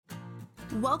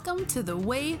Welcome to The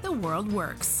Way the World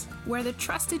Works, where the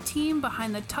trusted team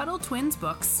behind the Tuttle Twins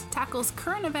books tackles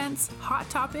current events, hot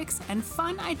topics, and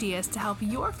fun ideas to help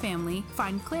your family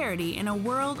find clarity in a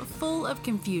world full of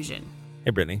confusion.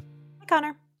 Hey, Brittany. Hi,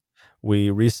 Connor.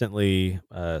 We recently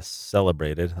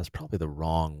celebrated. That's probably the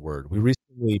wrong word. We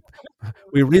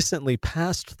recently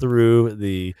passed through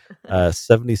the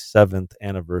 77th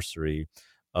anniversary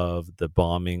of the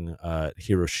bombing at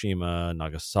Hiroshima,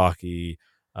 Nagasaki.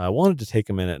 I wanted to take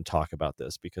a minute and talk about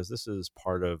this because this is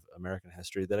part of American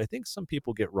history that I think some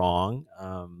people get wrong,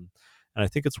 and I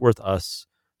think it's worth us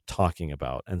talking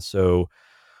about. And so,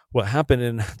 what happened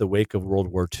in the wake of World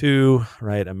War II,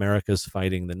 right? America's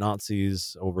fighting the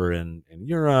Nazis over in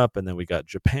Europe, and then we got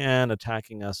Japan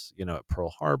attacking us, at Pearl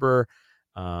Harbor.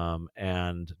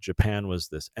 And Japan was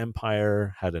this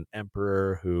empire, had an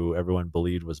emperor who everyone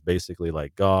believed was basically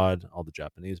like God. All the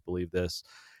Japanese believed this.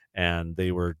 And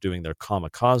they were doing their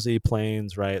kamikaze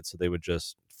planes, right? So they would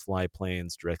just fly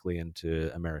planes directly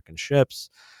into American ships,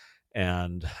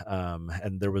 and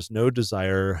there was no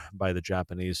desire by the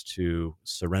Japanese to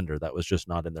surrender. That was just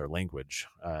not in their language.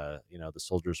 The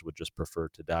soldiers would just prefer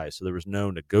to die. So there was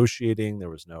no negotiating. There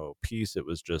was no peace. It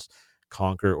was just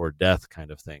conquer or death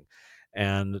kind of thing.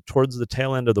 And towards the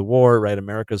tail end of the war, right,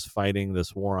 America's fighting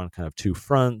this war on kind of two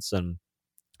fronts,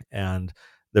 and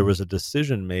there was a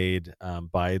decision made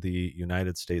by the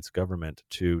United States government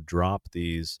to drop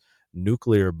these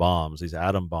nuclear bombs, these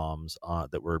atom bombs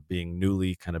that were being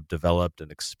newly kind of developed and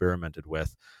experimented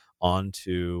with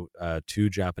onto two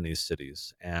Japanese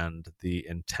cities. And the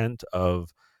intent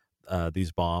of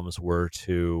these bombs were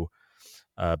to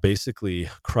basically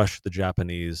crush the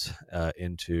Japanese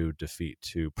into defeat,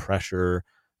 to pressure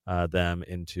them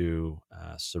into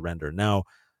surrender. Now,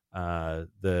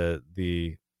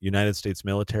 the United States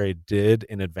military did,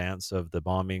 in advance of the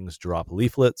bombings, drop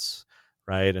leaflets,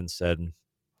 right, and said,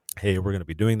 "Hey, we're going to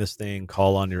be doing this thing.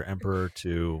 Call on your emperor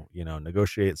to,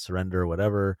 negotiate, surrender,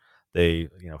 whatever." They,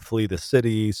 flee the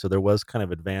city. So there was kind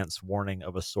of advance warning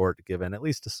of a sort given, at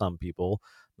least to some people.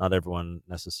 Not everyone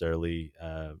necessarily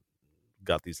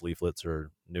got these leaflets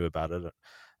or knew about it,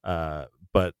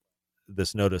 but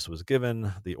this notice was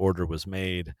given, the order was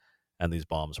made, and these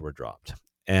bombs were dropped.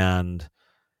 And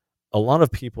a lot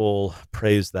of people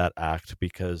praise that act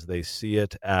because they see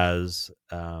it as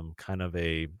kind of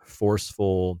a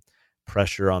forceful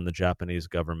pressure on the Japanese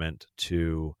government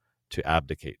to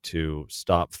abdicate, to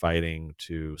stop fighting,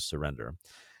 to surrender.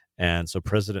 And so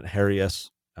President Harry S.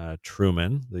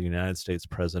 Truman, the United States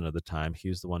president at the time,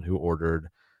 he's the one who ordered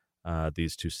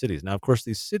these two cities. Now, of course,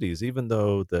 these cities, even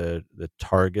though the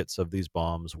targets of these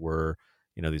bombs were,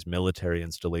 these military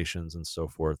installations and so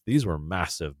forth, these were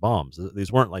massive bombs.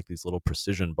 These weren't like these little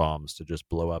precision bombs to just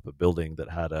blow up a building that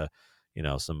had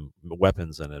some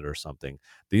weapons in it or something.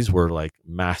 These were like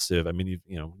massive. I mean,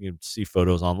 you see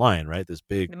photos online, right? This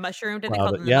big The mushroom, did they cloud.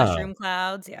 call them the Yeah, mushroom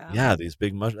clouds? Yeah. yeah, these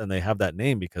big and they have that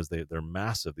name because they're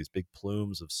massive. These big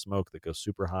plumes of smoke that go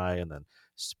super high and then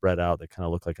spread out. They kind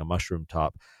of look like a mushroom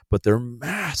top, but they're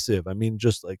massive. I mean,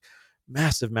 just like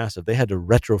massive, massive. They had to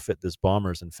retrofit these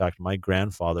bombers. In fact, my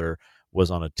grandfather was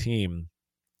on a team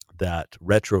that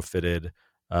retrofitted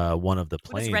one of the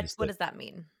planes. What does that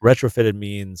mean? Retrofitted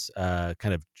means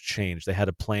kind of change. They had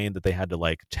a plane that they had to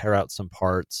like tear out some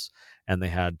parts, and they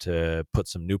had to put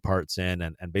some new parts in,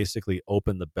 and basically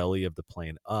open the belly of the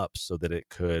plane up so that it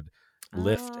could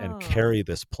lift and Oh, carry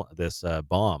this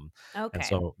bomb. And okay.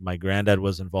 so my granddad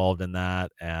was involved in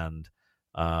that, and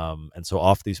so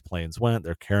off these planes went.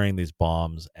 They're carrying these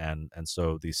bombs, and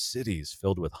so these cities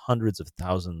filled with hundreds of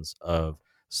thousands of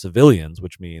civilians,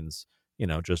 which means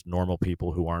just normal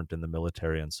people who aren't in the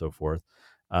military and so forth.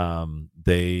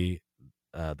 They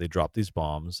dropped these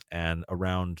bombs, and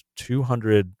around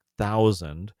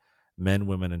 200,000 men,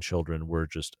 women, and children were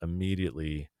just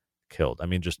immediately killed. I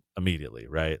mean, just immediately,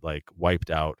 right? Like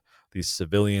wiped out. These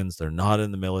civilians, they're not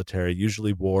in the military.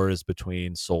 Usually, war is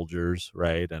between soldiers,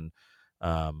 right? And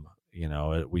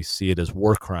we see it as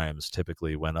war crimes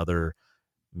typically when other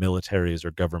militaries or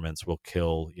governments will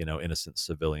kill innocent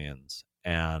civilians.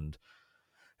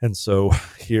 And so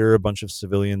here a bunch of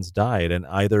civilians died, and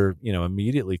either,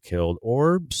 immediately killed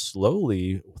or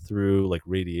slowly through like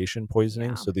radiation poisoning.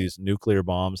 Yeah. So these nuclear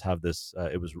bombs have this,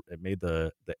 it made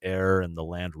the air and the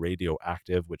land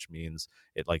radioactive, which means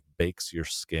it like bakes your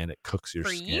skin, it cooks your For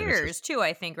skin. It's just years too,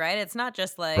 I think, right? It's not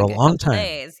just for a like a long couple time.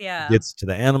 days. It Yeah. gets to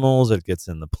the animals, it gets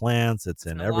in the plants, it's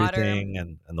It's in in the water. everything,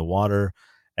 and the water.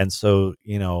 And so,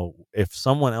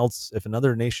 if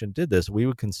another nation did this, we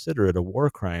would consider it a war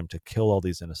crime to kill all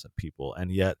these innocent people.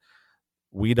 And yet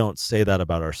we don't say that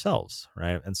about ourselves,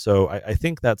 right? And so I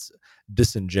think that's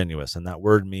disingenuous, and that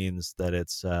word means that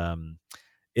it's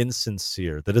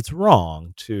insincere, that it's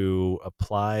wrong to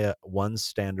apply one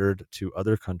standard to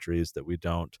other countries that we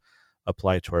don't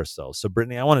apply to ourselves. So,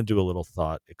 Brittany, I want to do a little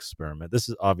thought experiment. This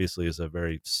is obviously is a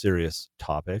very serious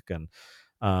topic, and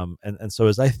so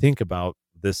as I think about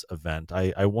this event,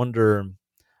 I wonder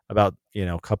about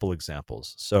a couple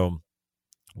examples. So,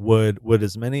 would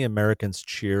as many Americans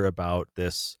cheer about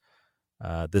this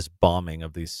bombing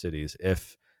of these cities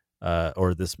if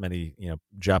or this many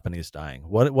Japanese dying?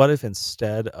 What if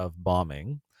instead of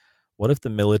bombing, what if the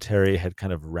military had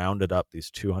kind of rounded up these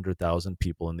 200,000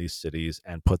 people in these cities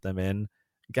and put them in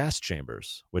gas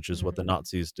chambers, which is what the Mhm.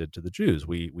 Nazis did to the Jews?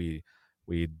 We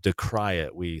decry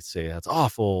it. We say that's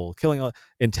awful,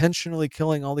 intentionally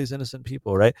killing all these innocent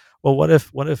people, right? Well, what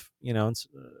if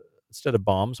instead of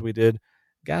bombs, we did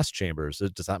gas chambers?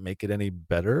 Does that make it any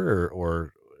better,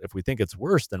 or if we think it's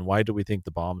worse, then why do we think the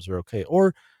bombs are okay?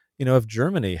 Or, if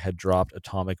Germany had dropped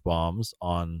atomic bombs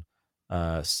on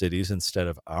cities instead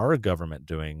of our government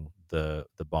doing the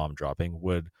bomb dropping,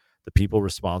 would the people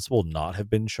responsible not have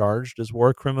been charged as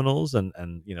war criminals and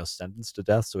sentenced to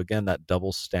death? So again, that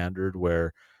double standard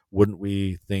where wouldn't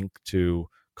we think to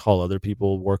call other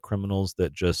people war criminals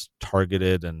that just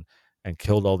targeted and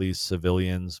killed all these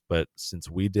civilians, but since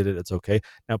we did it, it's okay.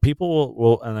 Now people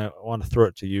will and I want to throw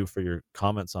it to you for your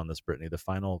comments on this, Brittany. The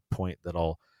final point that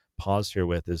I'll pause here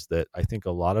with is that I think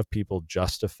a lot of people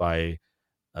justify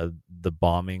the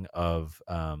bombing of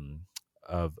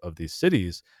these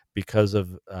cities because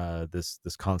of this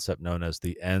concept known as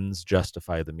the ends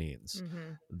justify the means.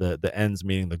 Mhm. The ends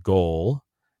meaning the goal,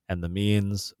 and the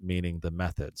means meaning the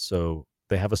method. So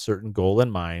they have a certain goal in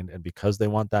mind, and because they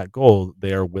want that goal,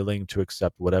 they are willing to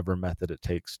accept whatever method it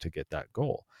takes to get that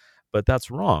goal. But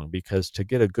that's wrong, because to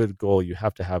get a good goal, you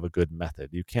have to have a good method.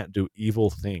 You can't do evil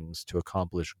things to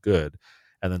accomplish good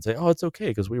and then say, "Oh, it's okay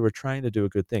because we were trying to do a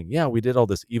good thing." Yeah, we did all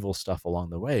this evil stuff along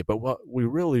the way, but what we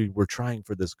really were trying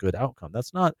for this good outcome.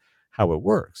 That's not how it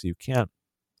works. You can't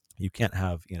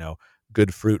have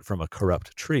good fruit from a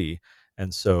corrupt tree,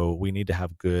 and so we need to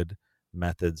have good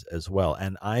methods as well.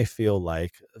 And I feel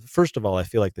like, first of all, I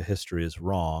feel like the history is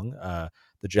wrong.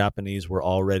 The Japanese were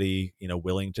already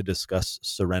willing to discuss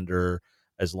surrender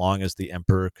as long as the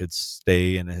emperor could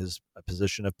stay in his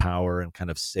position of power and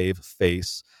kind of save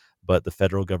face. But the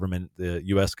federal government, the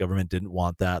US government, didn't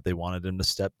want that. They wanted him to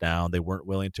step down. They weren't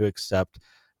willing to accept,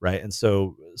 right? And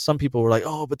so some people were like,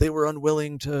 "Oh, but they were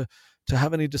unwilling to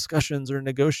have any discussions or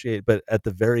negotiate." But at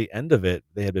the very end of it,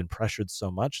 they had been pressured so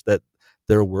much that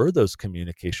there were those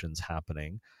communications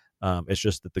happening. It's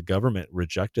just that the government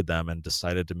rejected them and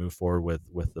decided to move forward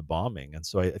with the bombing. And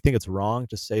so I think it's wrong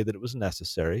to say that it was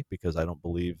necessary, because I don't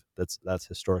believe that's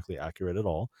historically accurate at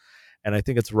all. And I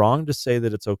think it's wrong to say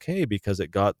that it's okay because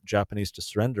it got Japanese to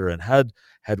surrender. And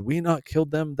had we not killed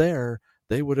them there,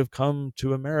 they would have come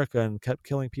to America and kept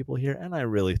killing people here. And I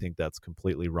really think that's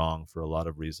completely wrong for a lot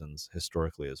of reasons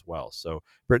historically as well. So,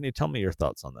 Brittany, tell me your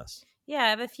thoughts on this. Yeah, I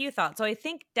have a few thoughts. So I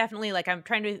think definitely, like, I'm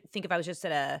trying to think if I was just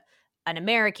an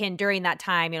American during that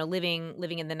time,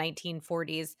 living in the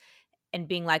 1940s, and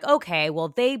being like, okay, well,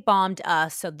 they bombed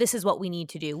us, so this is what we need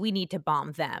to do. We need to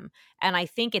bomb them. And I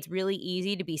think it's really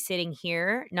easy to be sitting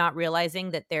here not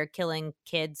realizing that they're killing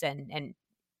kids and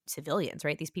civilians,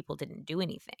 right? These people didn't do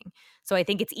anything. So I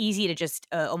think it's easy to just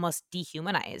almost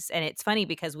dehumanize. And it's funny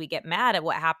because we get mad at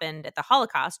what happened at the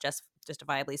Holocaust, just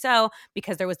justifiably so,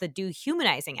 because there was the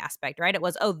dehumanizing aspect, right? It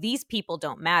was, oh, these people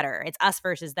don't matter. It's us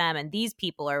versus them, and these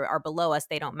people are below us.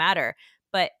 They don't matter.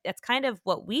 But that's kind of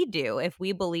what we do if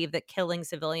we believe that killing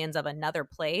civilians of another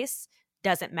place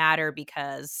doesn't matter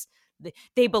because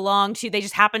they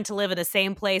just happen to live in the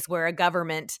same place where a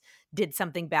government did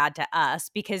something bad to us.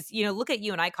 Because, look at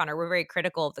you and I, Connor, we're very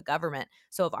critical of the government.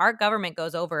 So if our government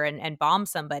goes over and bombs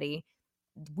somebody,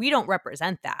 we don't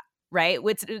represent that. Right.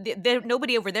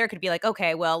 Nobody over there could be like,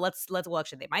 okay, well, well,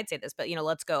 actually, they might say this, but,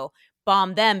 let's go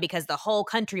bomb them because the whole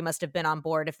country must have been on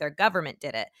board if their government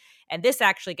did it. And this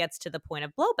actually gets to the point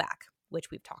of blowback, which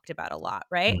we've talked about a lot.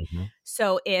 Right. Hmm.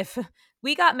 So if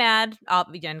we got mad,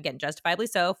 again, justifiably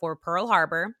so, for Pearl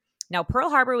Harbor. Now, Pearl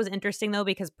Harbor was interesting, though,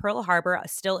 because Pearl Harbor,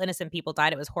 still innocent people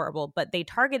died. It was horrible, but they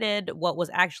targeted what was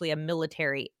actually a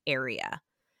military area.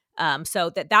 So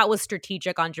that was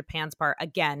strategic on Japan's part.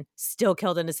 Again, still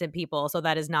killed innocent people, so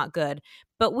that is not good.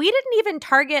 But we didn't even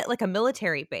target like a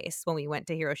military base when we went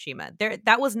to Hiroshima.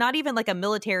 That was not even like a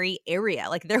military area.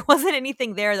 Like there wasn't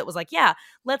anything there that was like, yeah,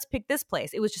 let's pick this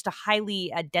place. It was just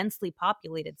a densely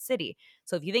populated city.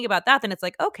 So if you think about that, then it's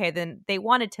like, okay, then they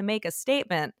wanted to make a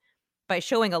statement by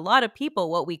showing a lot of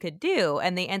people what we could do,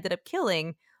 and they ended up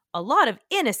killing a lot of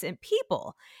innocent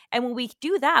people. And when we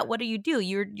do that, what do?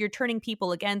 You're turning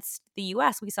people against the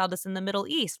US. We saw this in the Middle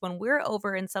East when we're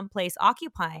over in some place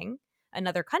occupying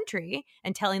another country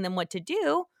and telling them what to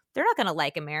do. They're not going to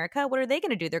like America. What are they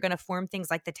going to do? They're going to form things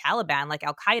like the Taliban, like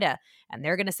Al Qaeda, and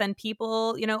they're going to send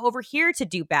people, over here to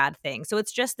do bad things. So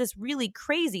it's just this really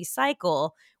crazy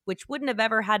cycle, which wouldn't have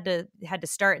ever had to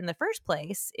start in the first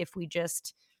place if we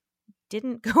just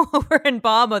didn't go over and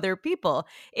bomb other people.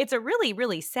 It's a really,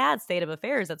 really sad state of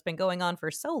affairs that's been going on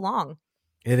for so long.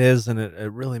 It is, and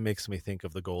it really makes me think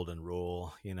of the golden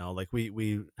rule. Like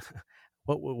we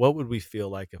what would we feel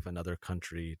like if another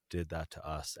country did that to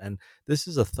us? And this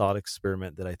is a thought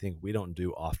experiment that I think we don't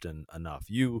do often enough.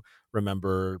 You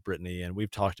remember, Brittany, and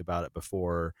we've talked about it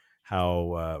before,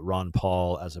 how Ron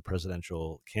Paul, as a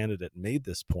presidential candidate, made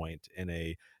this point in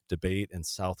a debate in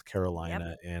South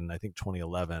Carolina in, I think,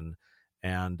 2011.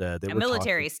 And they A were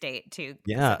military talking. state too. So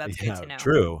Yeah, that's good yeah, to know.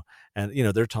 true. And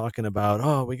they're talking about,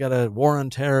 oh, we got a war on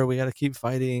terror, we got to keep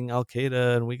fighting Al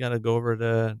Qaeda, and we got to go over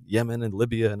to Yemen and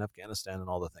Libya and Afghanistan and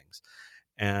all the things.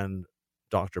 And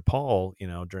Dr. Paul,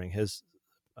 during his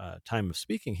time of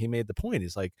speaking, he made the point.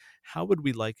 He's like, how would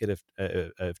we like it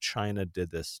if China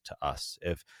did this to us?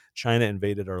 If China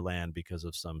invaded our land because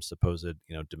of some supposed,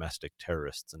 domestic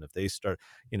terrorists, and if they start,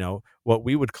 what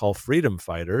we would call freedom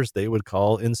fighters, they would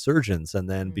call insurgents, and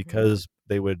then because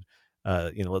they would.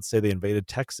 Let's say they invaded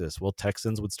Texas. Well,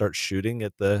 Texans would start shooting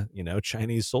at the,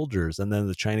 Chinese soldiers. And then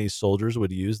the Chinese soldiers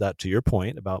would use that, to your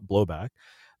point about blowback.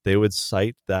 They would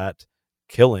cite that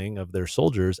killing of their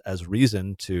soldiers as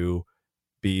reason to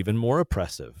be even more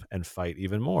oppressive and fight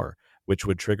even more, which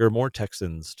would trigger more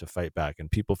Texans to fight back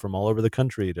and people from all over the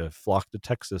country to flock to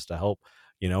Texas to help,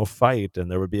 fight.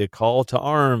 And there would be a call to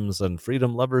arms, and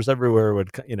freedom lovers everywhere would,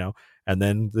 and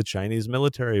then the Chinese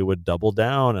military would double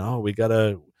down. And, oh, we got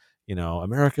to,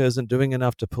 America isn't doing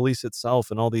enough to police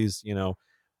itself, and all these,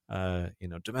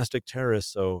 domestic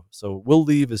terrorists. So we'll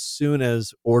leave as soon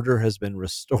as order has been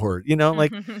restored.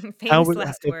 Like how Famous would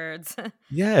last words.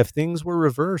 yeah, if things were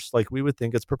reversed, like we would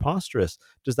think it's preposterous.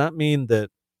 Does that mean that,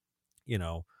 you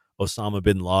know, Osama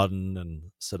bin Laden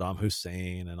and Saddam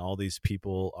Hussein and all these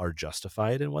people are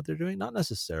justified in what they're doing? Not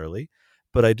necessarily,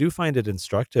 but I do find it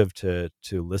instructive to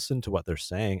listen to what they're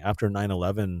saying. After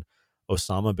 9/11,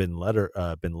 Osama bin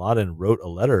Laden wrote a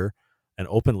letter, an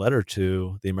open letter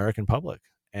to the American public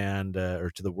and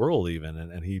or to the world even,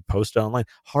 and he posted online.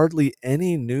 Hardly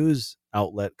any news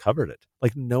outlet covered it.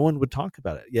 Like no one would talk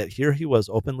about it. Yet here he was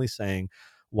openly saying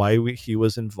why he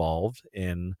was involved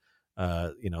in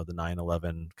the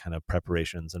 9/11 kind of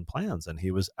preparations and plans. And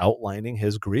he was outlining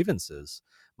his grievances,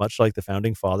 much like the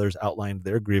founding fathers outlined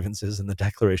their grievances in the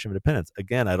Declaration of Independence.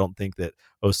 Again, I don't think that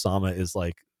Osama is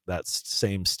like that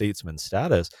same statesman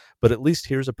status, but at least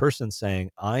here's a person saying,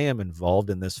 I am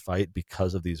involved in this fight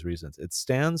because of these reasons. It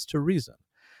stands to reason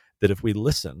that if we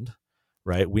listened,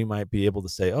 right, we might be able to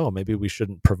say, oh, maybe we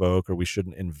shouldn't provoke, or we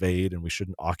shouldn't invade, and we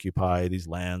shouldn't occupy these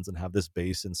lands and have this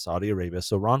base in Saudi Arabia.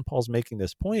 So Ron Paul's making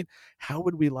this point. How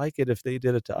would we like it if they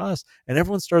did it to us? And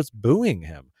everyone starts booing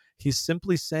him. He's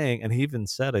simply saying, and he even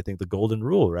said, I think, the golden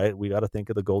rule, right? We got to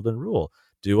think of the golden rule.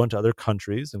 Do unto other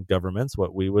countries and governments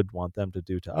what we would want them to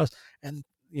do to us. And,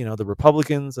 the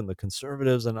Republicans and the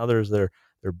conservatives and others, they're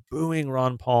booing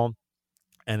Ron Paul.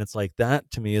 And it's like, that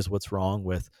to me is what's wrong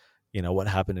with, what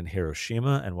happened in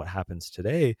Hiroshima and what happens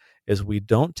today is we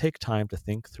don't take time to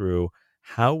think through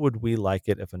how would we like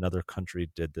it if another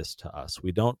country did this to us.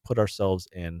 We don't put ourselves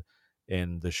in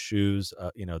the shoes,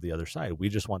 the other side. We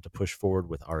just want to push forward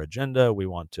with our agenda. We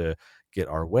want to get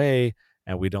our way,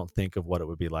 and we don't think of what it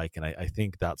would be like. And I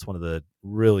think that's one of the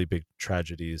really big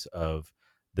tragedies of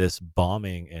this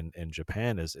bombing in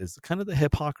Japan is kind of the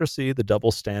hypocrisy, the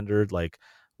double standard. Like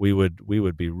we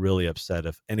would be really upset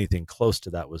if anything close to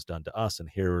that was done to us. And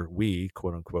here we,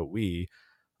 quote unquote, the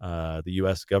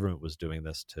U.S. government was doing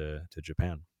this to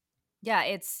Japan. Yeah,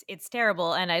 it's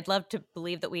terrible, and I'd love to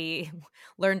believe that we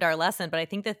learned our lesson, but I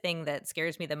think the thing that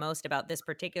scares me the most about this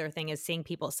particular thing is seeing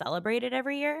people celebrate it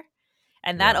every year.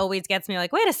 And that Yeah. always gets me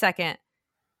like, wait a second.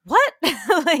 What?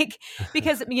 Like,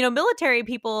 because, military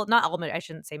people, not all, I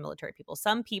shouldn't say military people.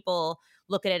 Some people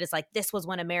look at it as like, this was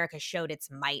when America showed its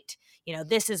might.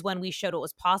 This is when we showed what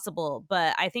was possible.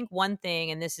 But I think one thing,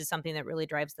 and this is something that really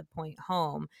drives the point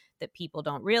home that people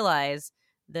don't realize,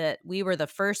 that we were the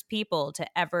first people to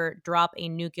ever drop a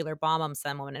nuclear bomb on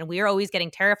someone. And we are always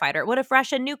getting terrified. Or what if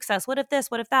Russia nukes us? What if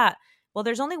this? What if that? Well,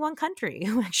 there's only one country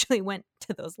who actually went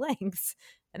to those lengths,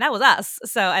 and that was us.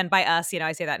 So, and by us,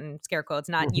 I say that in scare quotes,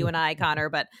 not you and I, Connor,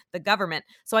 but the government.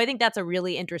 So I think that's a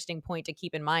really interesting point to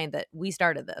keep in mind, that we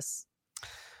started this.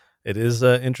 It is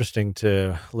interesting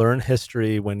to learn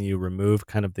history when you remove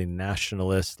kind of the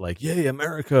nationalist, like, yay,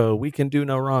 America, we can do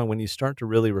no wrong. When you start to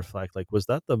really reflect, like, was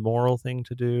that the moral thing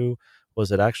to do?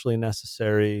 Was it actually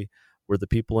necessary? Were the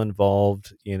people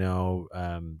involved,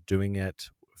 doing it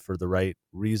for the right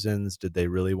reasons? Did they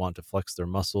really want to flex their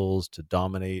muscles to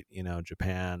dominate,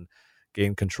 Japan,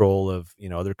 gain control of,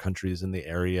 other countries in the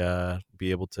area, be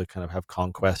able to kind of have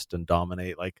conquest and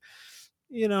dominate? Like,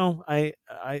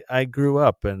 I grew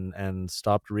up and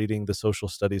stopped reading the social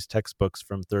studies textbooks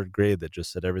from third grade that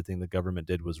just said everything the government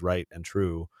did was right and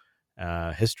true.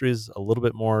 History is a little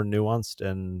bit more nuanced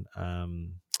and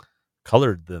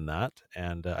colored than that,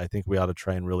 and I think we ought to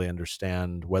try and really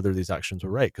understand whether these actions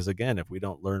were right. Because again, if we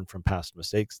don't learn from past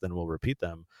mistakes, then we'll repeat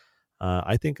them.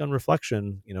 I think on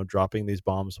reflection, dropping these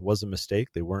bombs was a mistake.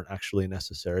 They weren't actually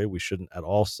necessary. We shouldn't at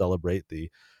all celebrate the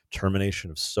termination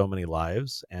of so many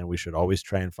lives, and we should always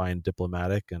try and find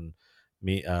diplomatic and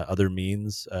other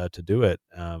means to do it.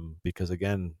 Because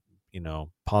again,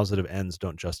 positive ends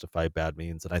don't justify bad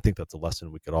means, and I think that's a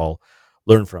lesson we could all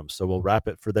learn from. So we'll wrap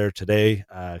it for there today.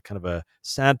 Kind of a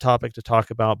sad topic to talk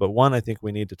about, but one I think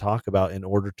we need to talk about in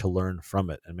order to learn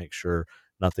from it and make sure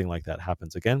nothing like that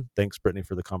happens again. Thanks, Brittany,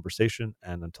 for the conversation.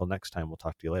 And until next time, we'll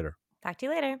talk to you later. Talk to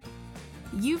you later.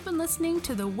 You've been listening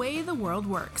to The Way the World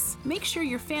Works. Make sure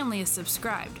your family is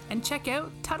subscribed and check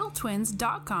out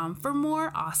TuttleTwins.com for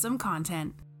more awesome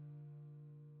content.